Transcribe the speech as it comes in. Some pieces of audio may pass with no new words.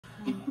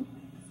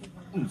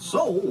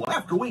So,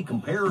 after we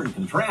compare and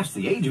contrast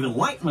the Age of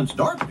Enlightenment's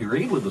dark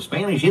period with the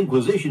Spanish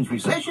Inquisition's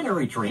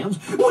recessionary trends,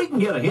 we can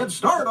get a head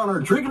start on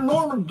our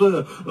trigonometric,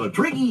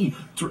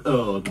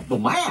 the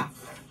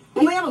math.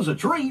 Then, as a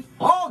treat,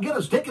 I'll get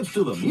us tickets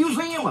to the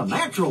Museum of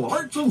Natural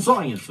Arts and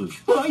Sciences.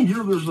 I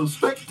hear there's a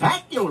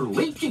spectacular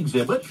leech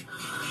exhibit.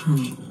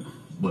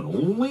 But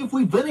only if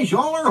we finish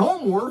all our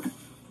homework.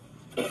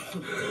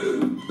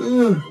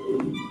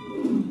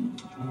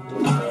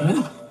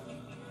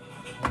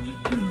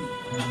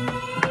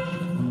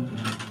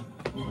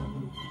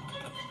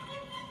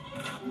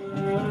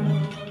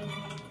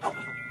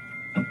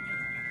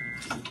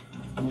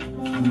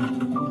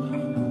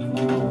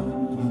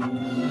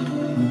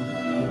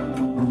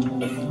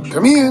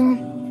 Come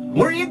in.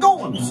 Where are you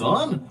going,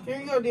 son? Here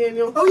you go,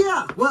 Daniel. Oh,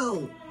 yeah.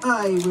 Well,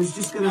 I was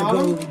just gonna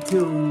go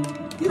to,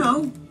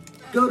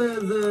 go to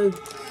the,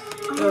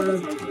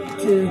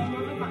 to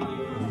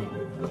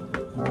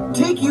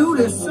take you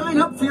to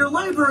sign up for your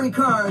library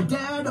card,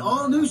 Dad.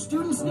 All new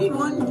students need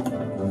one.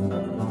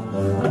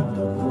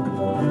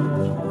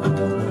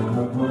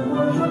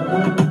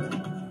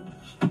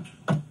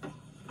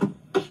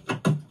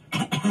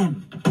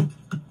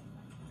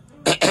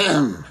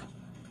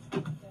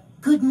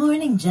 Good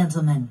morning,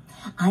 gentlemen.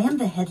 I am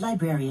the head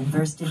librarian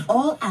versed in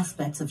all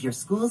aspects of your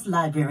school's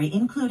library,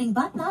 including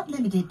but not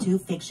limited to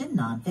fiction,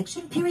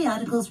 nonfiction,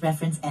 periodicals,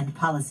 reference, and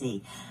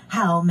policy.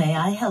 How may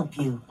I help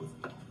you?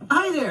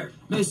 Hi there,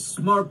 Miss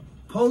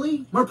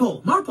Marpole.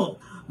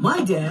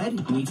 My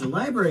dad needs a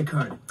library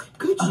card.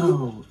 Could you...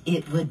 Oh,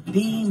 it would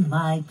be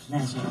my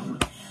pleasure.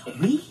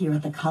 We here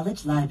at the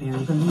college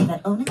library believe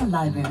that owning a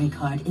library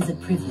card is a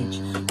privilege,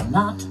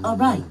 not a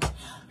right.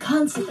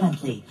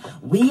 Consequently,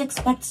 we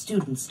expect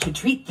students to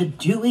treat the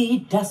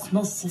Dewey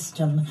Decimal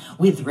System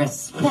with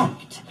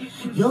respect.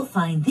 You'll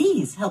find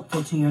these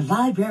helpful to your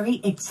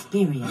library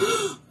experience.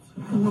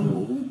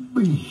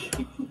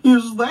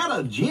 Is that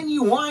a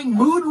genuine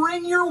mood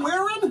ring you're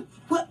wearing?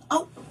 Well,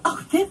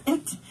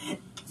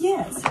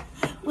 yes.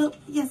 Well,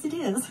 yes, it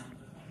is.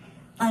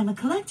 I'm a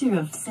collector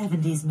of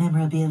 70s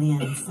memorabilia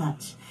and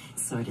such.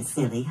 Sort of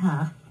silly,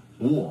 huh?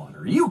 What,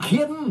 are you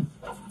kidding?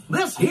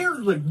 This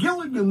here's the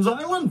Gilligan's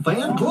Island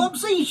Fan Club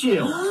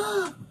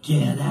seashell.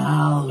 Get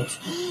out.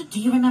 Do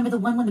you remember the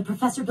one when the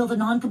professor built a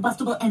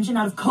non-combustible engine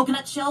out of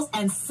coconut shells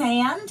and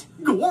sand?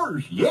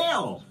 Gorge,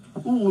 yeah.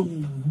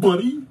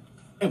 Buddy.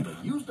 And they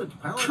used it to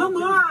power... Come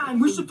on,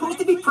 we're supposed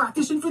to be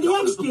practicing for the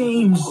X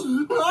Games.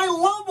 I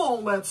love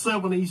all that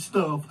 70s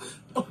stuff.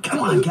 Come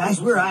on, guys,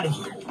 we're out of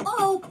here.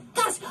 Oh,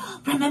 gosh.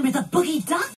 Remember the boogie duck?